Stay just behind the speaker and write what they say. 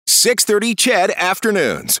6:30 CHED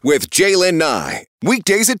Afternoons with Jaylen Nye.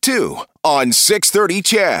 Weekdays at 2 on 6:30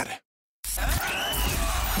 CHED.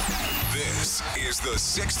 This is the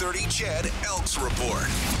 6:30 CHED Elks Report.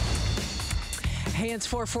 Hey, it's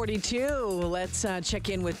 4:42. Let's check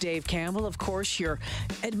in with Dave Campbell, of course, your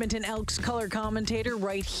Edmonton Elks color commentator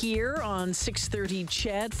right here on 6:30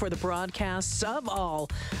 CHED for the broadcasts of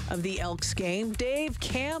all of the Elks game. Dave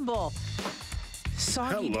Campbell,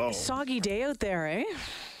 soggy day out there, eh?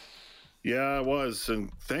 Yeah, it was,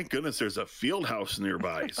 and thank goodness there's a field house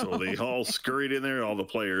nearby. So they all scurried in there, all the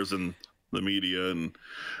players and the media, and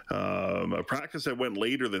a practice that went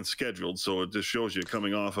later than scheduled. So it just shows you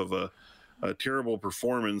coming off of a terrible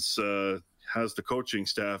performance has the coaching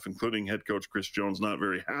staff, including head coach Chris Jones, not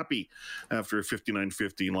very happy after a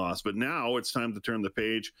 59-15 loss. But now it's time to turn the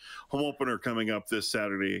page. Home opener coming up this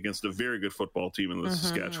Saturday against a very good football team in the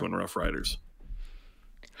Saskatchewan Roughriders.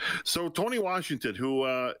 So Tony Washington, who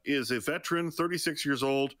is a veteran, 36 years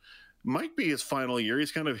old, might be his final year.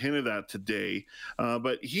 He's kind of hinted at today,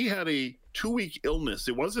 but he had a 2-week illness.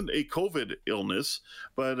 It wasn't a COVID illness,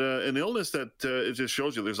 but an illness that it just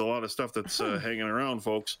shows you there's a lot of stuff that's hanging around,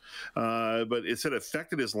 folks. But it said it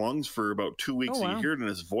affected his lungs for about 2 weeks. Oh, wow. You hear it in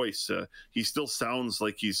his voice. He still sounds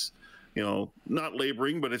like he's, not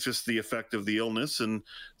laboring, but it's just the effect of the illness, and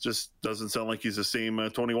just doesn't sound like he's the same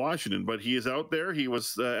Tony Washington. But he is out there. He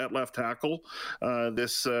was at left tackle there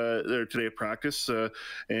today at practice,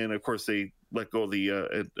 and of course they let go of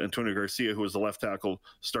the Antonio Garcia, who was the left tackle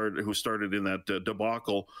who started in that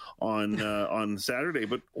debacle on Saturday.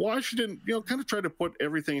 But Washington, kind of tried to put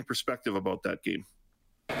everything in perspective about that game.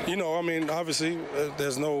 Obviously,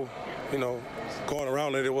 there's no, going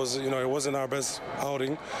around it. It was, it wasn't our best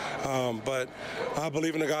outing. But I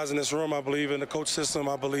believe in the guys in this room. I believe in the coach system.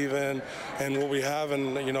 I believe in what we have.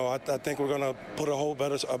 And, I think we're going to put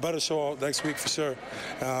a better show out next week for sure.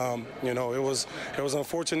 It was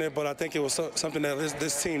unfortunate, but I think it was something that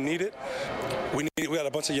this team needed. We had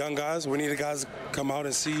a bunch of young guys. We needed guys to come out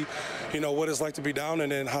and see, what it's like to be down,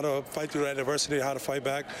 and then how to fight through that adversity, how to fight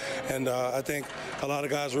back. And I think a lot of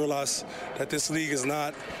guys realize that this league is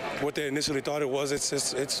not what they initially thought it was.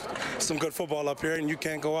 It's some good football up here, and you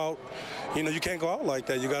can't go out, you can't go out like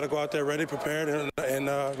that. You got to go out there ready, prepared, and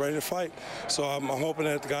ready to fight. So I'm hoping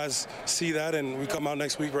that the guys see that, and we come out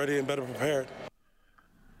next week ready and better prepared.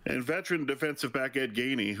 And veteran defensive back Ed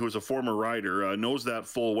Gainey, who is a former Rider, knows that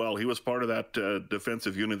full well. He was part of that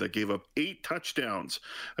defensive unit that gave up 8 touchdowns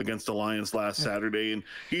against the Lions last Saturday. And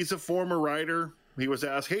he's a former Rider. He was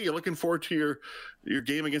asked, hey, you looking forward to your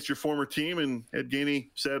game against your former team? And Ed Gainey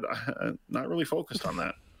said, not really focused on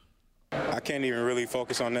that. I can't even really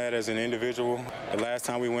focus on that as an individual. The last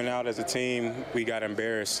time we went out as a team, we got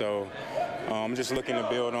embarrassed. So I'm just looking to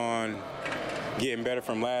build on getting better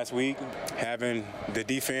from last week, having the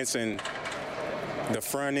defense and the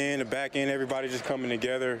front end, the back end, everybody just coming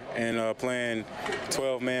together and playing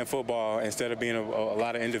 12-man football instead of being a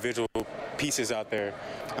lot of individual pieces out there.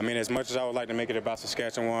 As much as I would like to make it about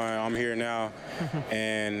Saskatchewan, I'm here now,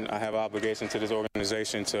 and I have an obligation to this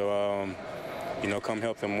organization to, come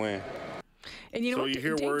help them win. And so you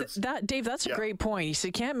hear Dave, words. Dave, that's a great point. He said,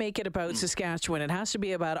 you can't make it about Saskatchewan. It has to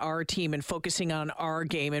be about our team and focusing on our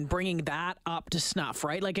game and bringing that up to snuff,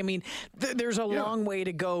 right? There's a long way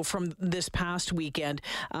to go from this past weekend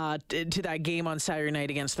to that game on Saturday night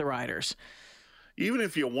against the Riders. Even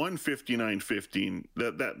if you won 59-15,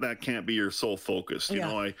 that can't be your sole focus.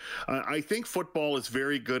 I think football is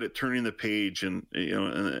very good at turning the page, and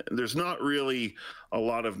and there's not really a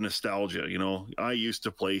lot of nostalgia. I used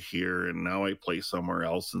to play here, and now I play somewhere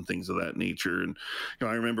else, and things of that nature. And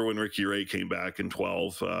I remember when Ricky Ray came back in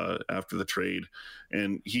 12 after the trade,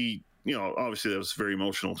 and he, obviously that was a very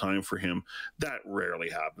emotional time for him. That rarely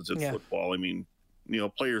happens in football.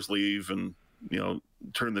 Players leave and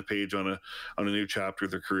turn the page on a new chapter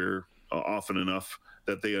of their career often enough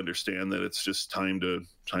that they understand that it's just time to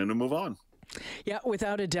move on. Yeah,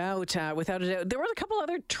 without a doubt. There were a couple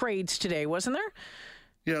other trades today, wasn't there?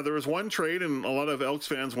 Yeah, there was one trade, and a lot of Elks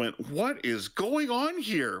fans went, "What is going on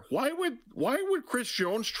here? Why would Chris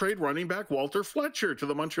Jones trade running back Walter Fletcher to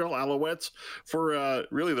the Montreal Alouettes for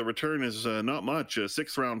really the return is not much, a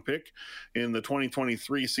 6th-round pick in the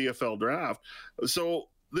 2023 CFL draft?" So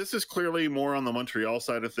this is clearly more on the Montreal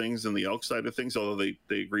side of things than the Elk side of things, although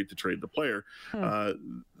they agreed to trade the player.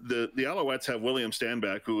 the Alouettes have William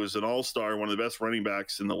Stanback, who is an all-star, one of the best running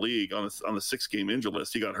backs in the league on the 6-game injury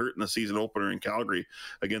list. He got hurt in the season opener in Calgary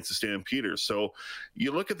against the Stampeders. So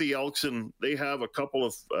you look at the Elks, and they have a couple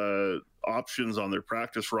of options on their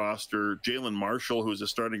practice roster. Jalen Marshall, who's a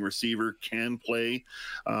starting receiver, can play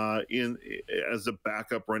as a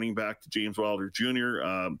backup running back to James Wilder Jr.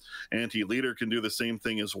 Antti Leader can do the same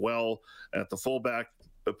thing as well at the fullback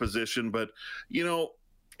position. But,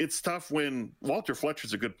 it's tough when Walter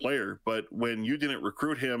Fletcher's a good player, but when you didn't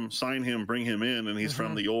recruit him, sign him, bring him in, and he's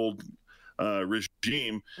from the old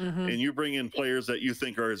regime, and you bring in players that you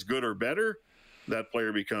think are as good or better, that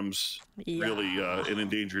player becomes really an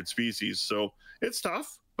endangered species. So it's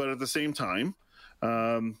tough, but at the same time,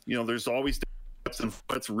 there's always depth, and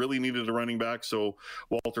that's really needed a running back. So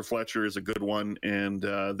Walter Fletcher is a good one, and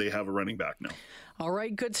they have a running back now. All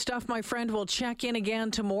right, good stuff, my friend. We'll check in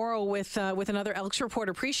again tomorrow with another Elks report.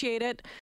 Appreciate it.